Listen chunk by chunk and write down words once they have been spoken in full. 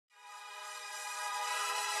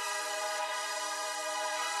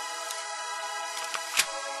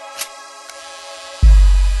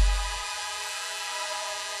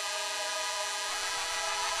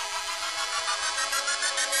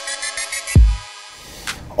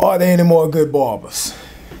Are there any more good barbers?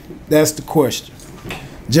 That's the question.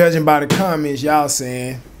 Judging by the comments, y'all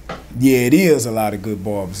saying, yeah, it is a lot of good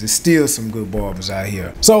barbers. There's still some good barbers out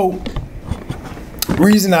here. So,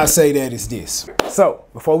 reason I say that is this. So,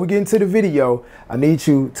 before we get into the video, I need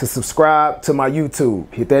you to subscribe to my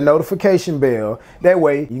YouTube. Hit that notification bell. That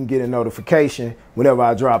way, you can get a notification whenever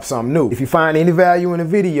I drop something new. If you find any value in the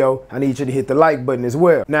video, I need you to hit the like button as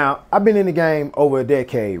well. Now, I've been in the game over a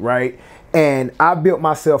decade, right? And I built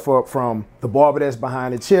myself up from the barber that's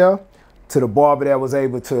behind the chair to the barber that was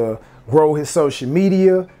able to grow his social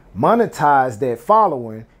media, monetize that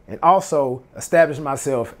following, and also establish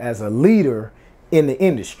myself as a leader in the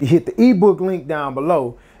industry. You hit the ebook link down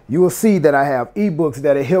below, you will see that I have ebooks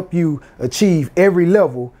that'll help you achieve every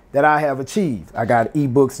level that I have achieved. I got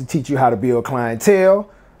ebooks to teach you how to build clientele,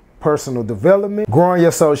 personal development, growing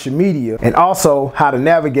your social media, and also how to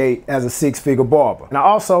navigate as a six-figure barber. And I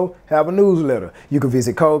also have a newsletter. You can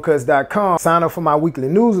visit coldcuts.com, sign up for my weekly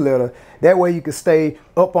newsletter. That way you can stay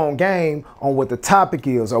up on game on what the topic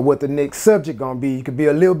is or what the next subject gonna be. You can be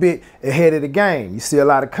a little bit ahead of the game. You see a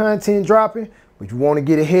lot of content dropping, but you wanna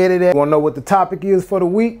get ahead of that, you wanna know what the topic is for the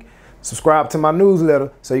week, subscribe to my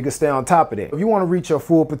newsletter so you can stay on top of that. If you wanna reach your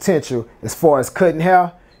full potential as far as cutting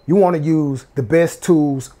hair, you want to use the best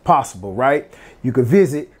tools possible, right? You can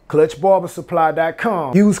visit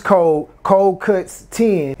clutchbarbersupply.com. Use code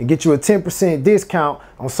COLDCUTS10 and get you a 10% discount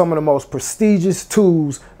on some of the most prestigious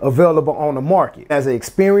tools available on the market. As an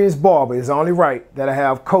experienced barber, it's only right that I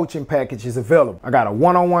have coaching packages available. I got a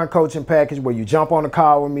one-on-one coaching package where you jump on the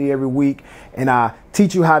call with me every week and I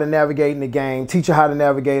teach you how to navigate in the game, teach you how to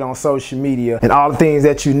navigate on social media, and all the things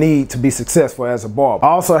that you need to be successful as a barber. I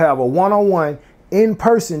also have a one-on-one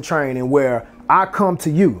in-person training where I come to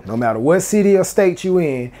you, no matter what city or state you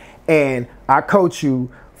in, and I coach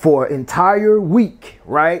you for an entire week,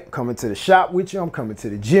 right? Coming to the shop with you, I'm coming to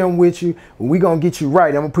the gym with you. We're gonna get you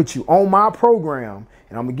right. I'm gonna put you on my program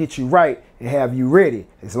and I'm gonna get you right and have you ready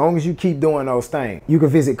as long as you keep doing those things. You can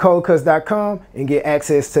visit coldcuts.com and get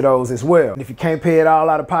access to those as well. And if you can't pay it all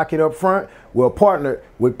out of pocket up front, we're partnered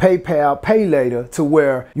with PayPal Pay Later to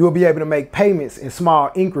where you'll be able to make payments in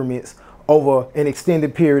small increments over an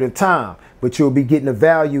extended period of time, but you'll be getting the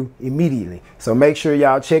value immediately. So make sure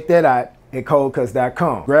y'all check that out at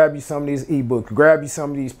coldcuts.com. Grab you some of these ebooks, grab you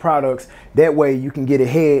some of these products. That way you can get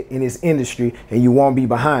ahead in this industry and you won't be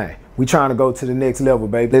behind. We're trying to go to the next level,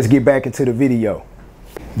 baby. Let's get back into the video.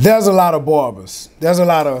 There's a lot of barbers. There's a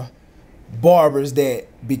lot of barbers that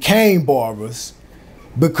became barbers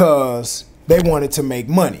because they wanted to make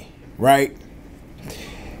money, right?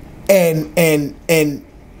 And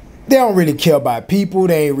they don't really care about people.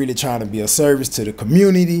 They ain't really trying to be a service to the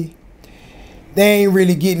community. They ain't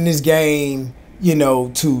really getting this game, you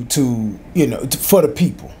know, for the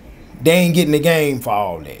people. They ain't getting the game for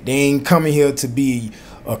all that. They ain't coming here to be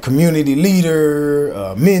a community leader,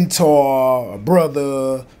 a mentor, a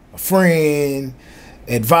brother, a friend,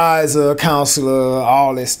 advisor, counselor,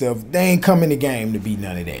 all that stuff. They ain't coming to the game to be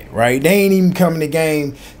none of that, right? They ain't even coming to the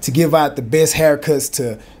game to give out the best haircuts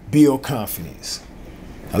to build confidence.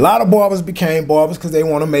 A lot of barbers became barbers because they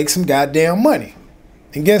want to make some goddamn money.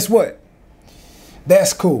 And guess what?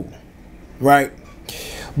 That's cool, right?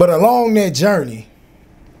 But along that journey,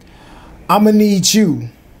 I'm going to need you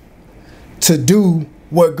to do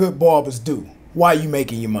what good barbers do while you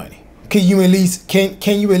making your money. Can you at least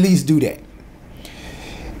do that?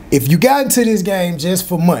 If you got into this game just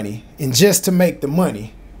for money and just to make the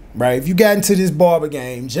money, right? If you got into this barber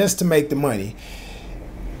game just to make the money,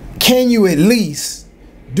 can you at least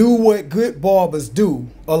do what good barbers do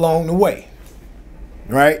along the way,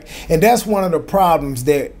 right? And that's one of the problems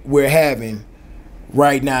that we're having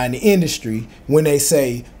right now in the industry when they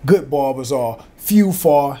say good barbers are few,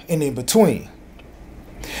 far, and in between.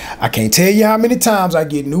 I can't tell you how many times I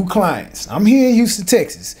get new clients. I'm here in Houston,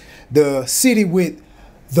 Texas, the city with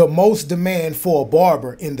the most demand for a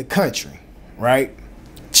barber in the country, right?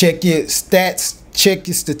 Check your stats, check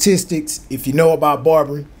your statistics. If you know about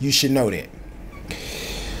barbering, you should know that.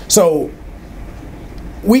 So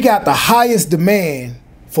we got the highest demand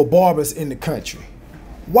for barbers in the country.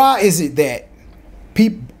 Why is it that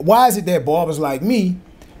barbers like me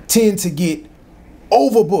tend to get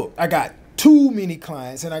overbooked? I got too many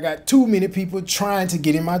clients and I got too many people trying to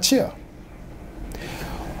get in my chair.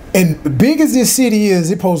 And big as this city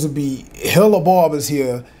is, it's supposed to be hella barbers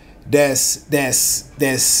here that's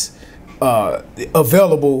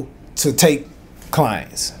available to take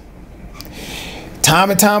clients. Time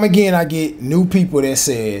and time again, I get new people that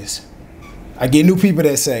say,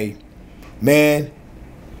 man,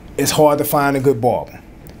 it's hard to find a good barber.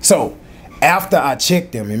 So after I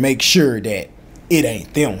check them and make sure that it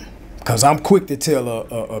ain't them. Because I'm quick to tell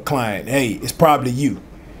a client, hey, it's probably you.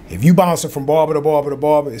 If you bouncing from barber to barber to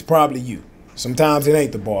barber, it's probably you. Sometimes it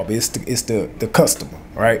ain't the barber, it's the customer,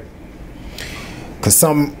 right? Because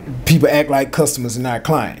some people act like customers and not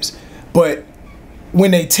clients. But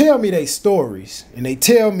when they tell me their stories and they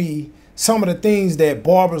tell me some of the things that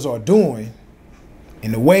barbers are doing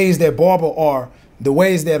and the ways that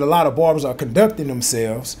a lot of barbers are conducting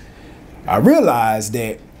themselves, I realize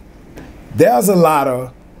that there's a lot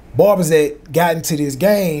of barbers that got into this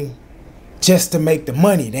game just to make the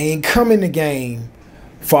money. They ain't come in the game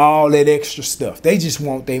for all that extra stuff. They just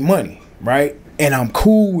want their money, right? And I'm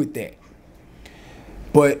cool with that.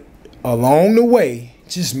 But along the way,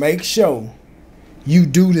 just make sure you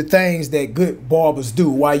do the things that good barbers do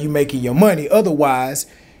while you making your money. Otherwise,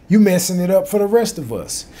 you messing it up for the rest of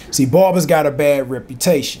us. See, barbers got a bad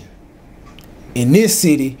reputation. In this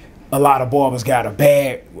city, a lot of barbers got a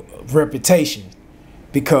bad reputation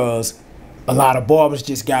because a lot of barbers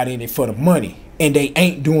just got in it for the money and they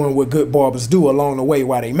ain't doing what good barbers do along the way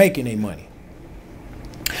while they making their money.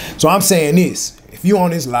 So I'm saying this, if you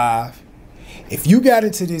on this live, if you got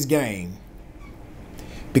into this game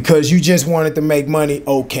because you just wanted to make money,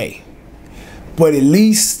 okay. But at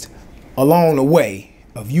least along the way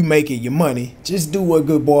of you making your money, just do what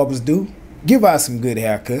good barbers do. Give out some good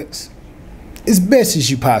haircuts as best as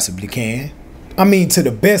you possibly can. I mean, to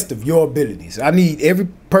the best of your abilities. I need every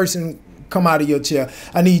person come out of your chair.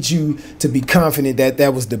 I need you to be confident that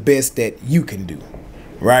that was the best that you can do,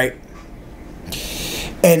 right?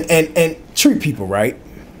 And treat people right.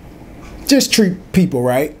 Just treat people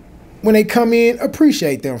right. When they come in,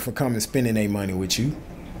 appreciate them for coming spending their money with you.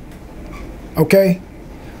 Okay?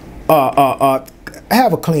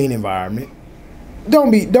 Have a clean environment.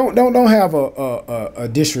 Don't have a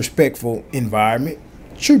disrespectful environment.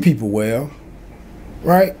 Treat people well.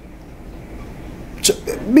 Right?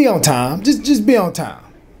 Be on time. Just be on time.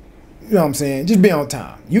 You know what I'm saying? Just be on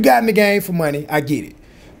time. You got in the game for money, I get it.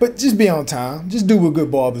 But just be on time. Just do what good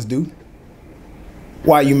barbers do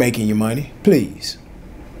while you making your money, please.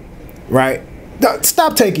 Right?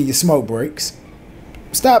 Stop taking your smoke breaks.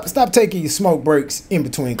 Stop taking your smoke breaks in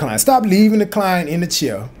between clients. Stop leaving the client in the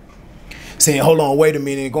chair saying, hold on, wait a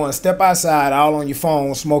minute, and going step outside all on your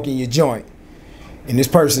phone smoking your joint. And this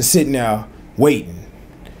person sitting there waiting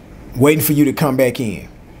for you to come back in.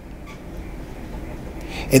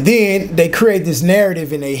 And then they create this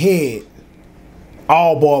narrative in their head.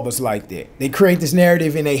 All barbers like that. They create this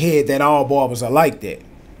narrative in their head that all barbers are like that.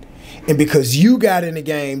 And because you got in the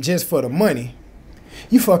game just for the money,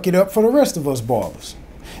 you fuck it up for the rest of us barbers.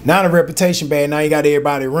 Now the reputation bad. Now you got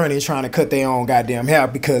everybody running trying to cut their own goddamn hair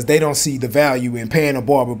because they don't see the value in paying a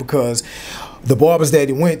barber because the barbers that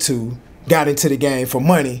they went to got into the game for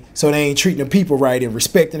money, so they ain't treating the people right and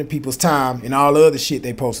respecting the people's time and all the other shit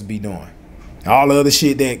they supposed to be doing. All the other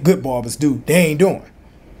shit that good barbers do, they ain't doing.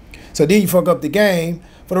 So then you fuck up the game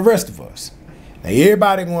for the rest of us. Now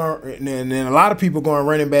everybody going, and a lot of people going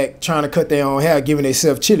running back trying to cut their own hair, giving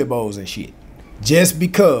themselves chili bowls and shit, just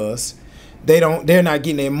because they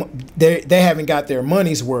haven't got their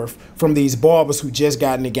money's worth from these barbers who just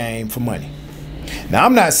got in the game for money. Now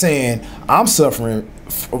I'm not saying I'm suffering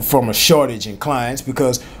from a shortage in clients,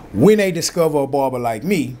 because when they discover a barber like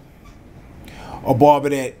me, a barber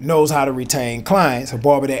that knows how to retain clients, a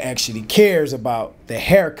barber that actually cares about the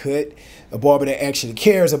haircut, a barber that actually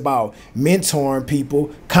cares about mentoring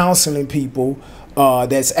people, counseling people,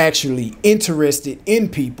 that's actually interested in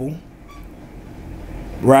people,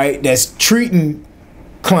 right? That's treating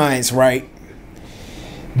clients right.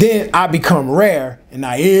 Then I become rare, and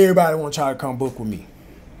now everybody want to try to come book with me.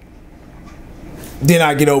 Then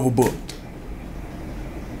I get overbooked.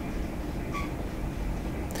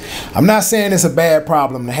 I'm not saying it's a bad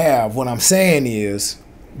problem to have. What I'm saying is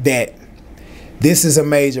that this is a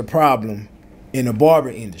major problem in the barber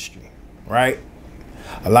industry, right?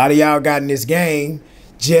 A lot of y'all got in this game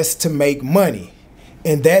just to make money,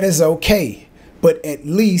 and that is okay. But at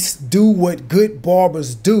least do what good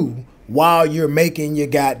barbers do while you're making your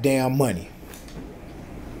goddamn money.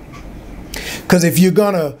 Because if you're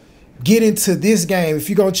gonna get into this game, if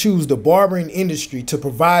you're gonna choose the barbering industry to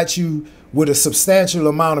provide you with a substantial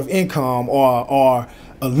amount of income or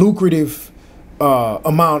a lucrative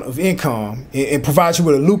amount of income, and provide you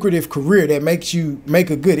with a lucrative career that makes you make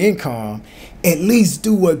a good income, at least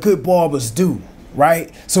do what good barbers do, right?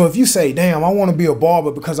 So if you say, damn, I want to be a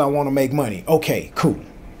barber because I want to make money, okay, cool.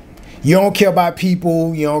 You don't care about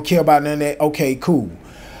people, you don't care about none of that, okay, cool.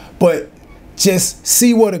 But just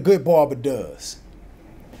see what a good barber does.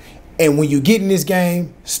 And when you get in this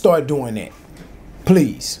game, start doing that.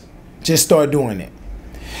 Please, just start doing that.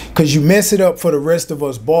 because you mess it up for the rest of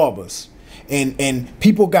us barbers. And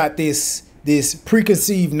people got this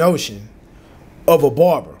preconceived notion of a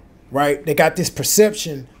barber, right? They got this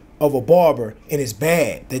perception of a barber, and it's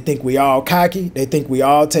bad. They think we all cocky. They think we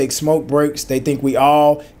all take smoke breaks. They think we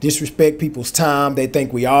all disrespect people's time. They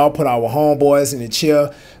think we all put our homeboys in the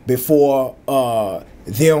chair before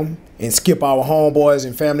them and skip our homeboys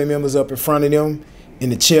and family members up in front of them in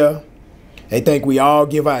the chair. They think we all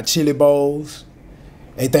give out chili bowls.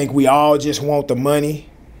 They think we all just want the money,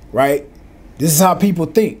 right? This is how people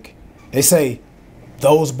think. They say,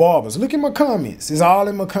 those barbers. Look at my comments. It's all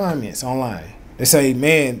in my comments online. They say,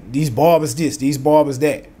 man, these barbers this, these barbers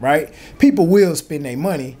that, right? People will spend their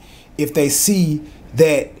money if they see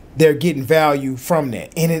that they're getting value from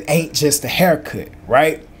that. And it ain't just a haircut,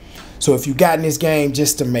 right? So if you got in this game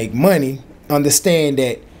just to make money, understand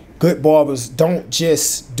that good barbers don't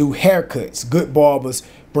just do haircuts. Good barbers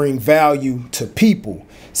bring value to people.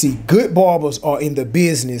 See, good barbers are in the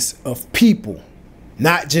business of people,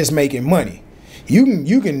 not just making money.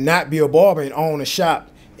 You can not be a barber and own a shop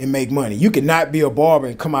and make money. You can not be a barber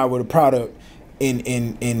and come out with a product and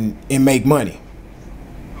make money,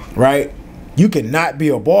 right? You can not be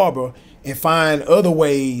a barber and find other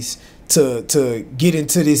ways to get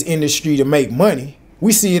into this industry to make money.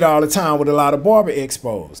 We see it all the time with a lot of barber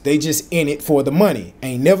expos. They just in it for the money.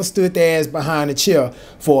 Ain't never stood their ass behind a chair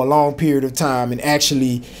for a long period of time and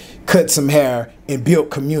actually cut some hair and built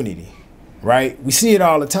community, right? We see it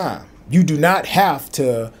all the time. You do not have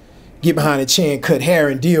to get behind a chair and cut hair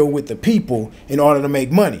and deal with the people in order to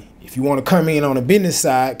make money. If you want to come in on the business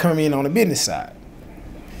side, come in on the business side.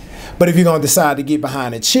 But if you're going to decide to get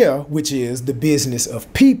behind a chair, which is the business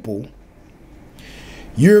of people,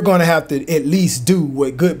 you're going to have to at least do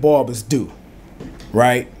what good barbers do,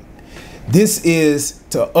 right? This is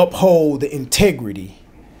to uphold the integrity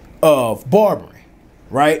of barbering,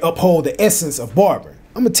 right? Uphold the essence of barbering.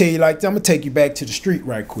 I'm going to tell you like that. I'm going to take you back to the street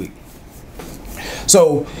right quick.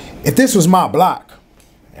 So if this was my block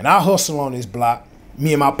and I hustle on this block,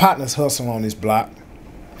 me and my partners hustle on this block,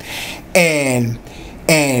 and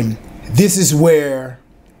this is where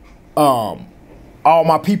all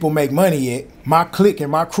my people make money at, my clique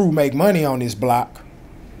and my crew make money on this block,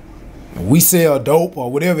 we sell dope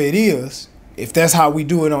or whatever it is, if that's how we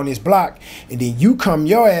do it on this block, and then you come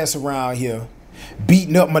your ass around here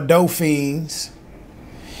beating up my dope fiends,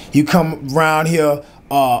 you come around here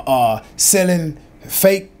selling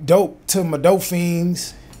fake dope to my dope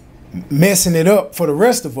fiends, messing it up for the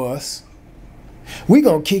rest of us, we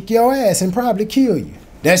gonna kick your ass and probably kill you.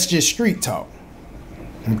 That's just street talk,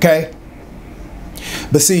 okay?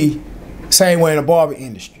 But see, same way in the barber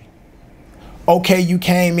industry. Okay, you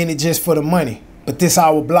came in it just for the money, but this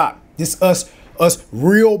our block. This us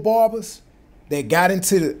real barbers that got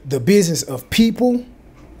into the business of people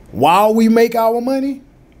while we make our money.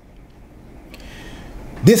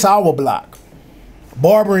 This our block.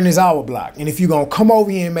 Barbering is our block. And if you're going to come over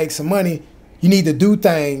here and make some money, you need to do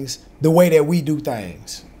things the way that we do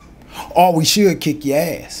things. Or we should kick your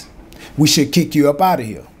ass. We should kick you up out of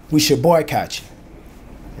here. We should boycott you.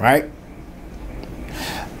 Right?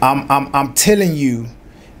 I'm telling you,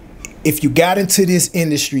 if you got into this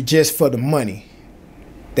industry just for the money,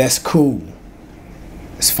 that's cool.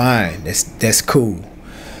 It's fine. That's cool.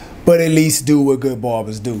 But at least do what good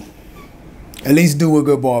barbers do. At least do what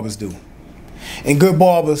good barbers do. And good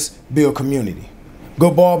barbers build community.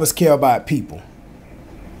 Good barbers care about people.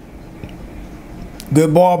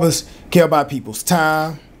 Good barbers care about people's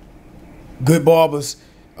time. Good barbers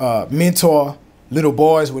mentor little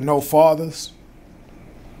boys with no fathers.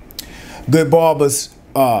 Good barbers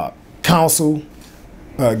counsel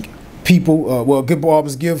people. Well, good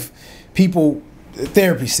barbers give people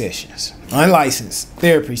therapy sessions, unlicensed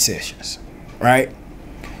therapy sessions, right?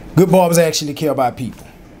 Good barbers actually care about people,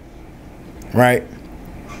 right?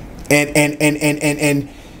 And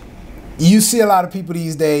you see a lot of people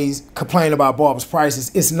these days complain about barbers'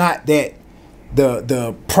 prices. It's not that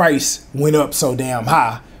the price went up so damn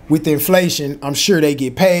high. With inflation, I'm sure they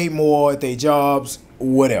get paid more at their jobs,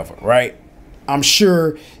 whatever, right? I'm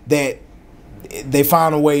sure that they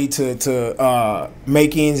found a way to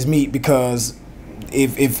make ends meet, because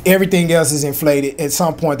if everything else is inflated, at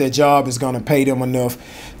some point their job is going to pay them enough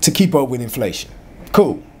to keep up with inflation.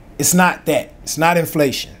 Cool. It's not that. It's not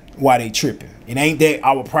inflation why they tripping. It ain't that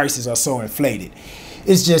our prices are so inflated.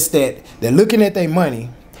 It's just that they're looking at their money,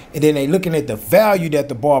 and then they looking at the value that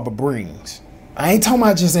the barber brings. I ain't talking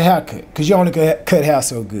about just a haircut, because you only cut hair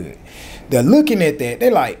so good. They're looking at that. They're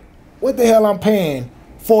like, what the hell I'm paying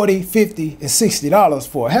 $40, $50, and $60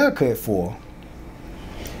 for a haircut for,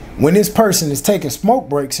 when this person is taking smoke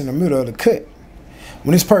breaks in the middle of the cut?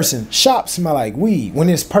 When this person shop smell like weed, when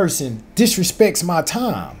this person disrespects my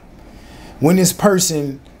time, when this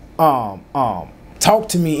person talk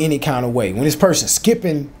to me any kind of way, when this person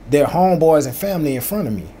skipping their homeboys and family in front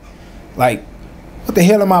of me, like, what the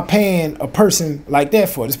hell am I paying a person like that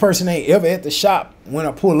for? This person ain't ever at the shop when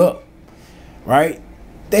I pull up, right?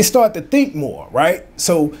 They start to think more, right?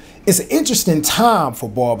 So it's an interesting time for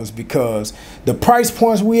barbers because the price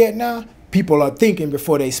points we at now, people are thinking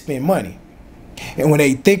before they spend money. And when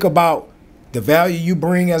they think about the value you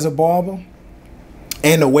bring as a barber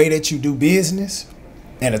and the way that you do business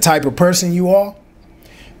and the type of person you are,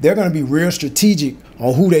 they're going to be real strategic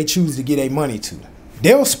on who they choose to get their money to.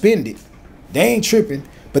 They'll spend it. They ain't tripping,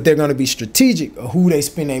 but they're going to be strategic of who they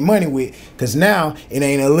spend their money with, because now it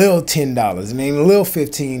ain't a little $10. It ain't a little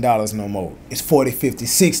 $15 no more. It's $40, $50,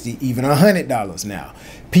 $60, even $100 now.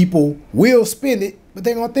 People will spend it, but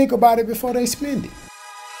they're going to think about it before they spend it.